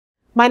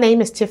My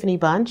name is Tiffany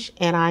Bunch,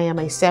 and I am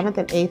a 7th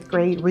and 8th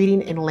grade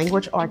reading and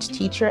language arts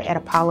teacher at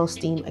Apollo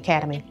STEAM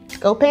Academy.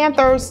 Go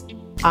Panthers!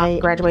 I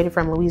graduated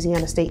from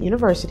Louisiana State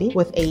University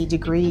with a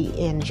degree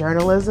in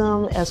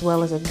journalism as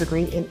well as a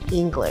degree in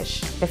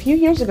English. A few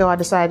years ago, I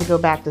decided to go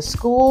back to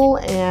school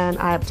and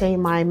I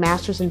obtained my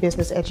master's in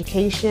business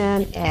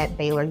education at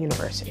Baylor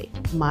University.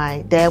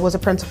 My dad was a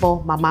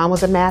principal, my mom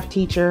was a math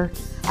teacher.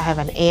 I have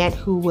an aunt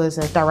who was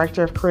a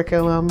director of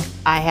curriculum.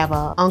 I have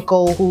an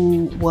uncle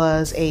who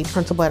was a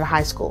principal at a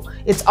high school.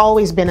 It's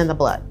always been in the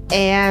blood.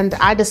 And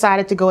I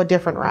decided to go a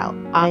different route.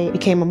 I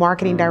became a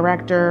marketing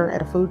director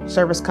at a food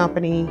service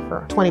company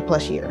for 20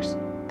 plus years.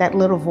 That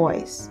little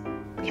voice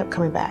kept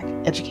coming back,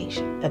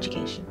 education,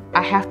 education.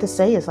 I have to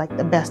say it's like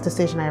the best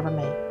decision I ever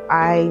made.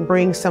 I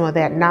bring some of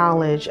that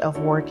knowledge of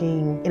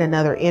working in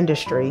another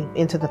industry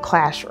into the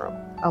classroom.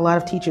 A lot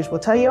of teachers will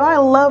tell you, I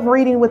love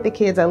reading with the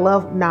kids, I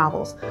love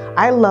novels,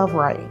 I love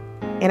writing.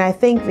 And I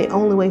think the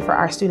only way for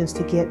our students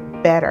to get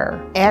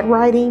better at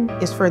writing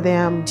is for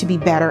them to be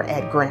better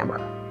at grammar.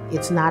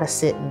 It's not a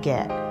sit and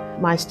get.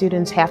 My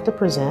students have to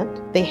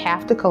present, they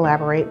have to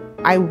collaborate.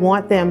 I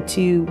want them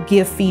to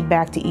give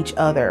feedback to each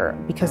other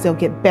because they'll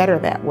get better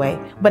that way.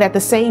 But at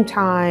the same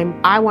time,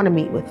 I want to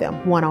meet with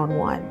them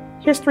one-on-one.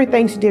 Here's 3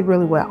 things you did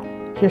really well.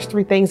 Here's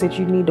 3 things that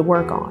you need to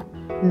work on.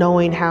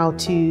 Knowing how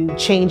to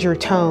change your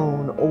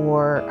tone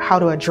or how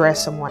to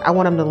address someone. I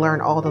want them to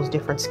learn all those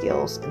different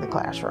skills in the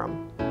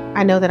classroom.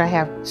 I know that I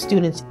have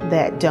students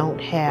that don't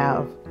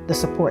have the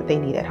support they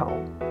need at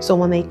home. So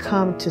when they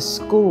come to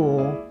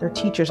school, their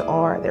teachers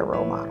are their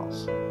role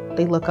models.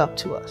 They look up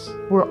to us.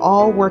 We're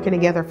all working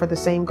together for the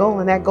same goal,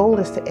 and that goal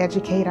is to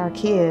educate our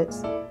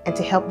kids and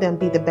to help them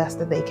be the best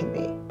that they can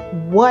be.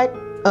 What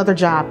other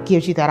job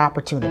gives you that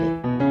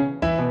opportunity?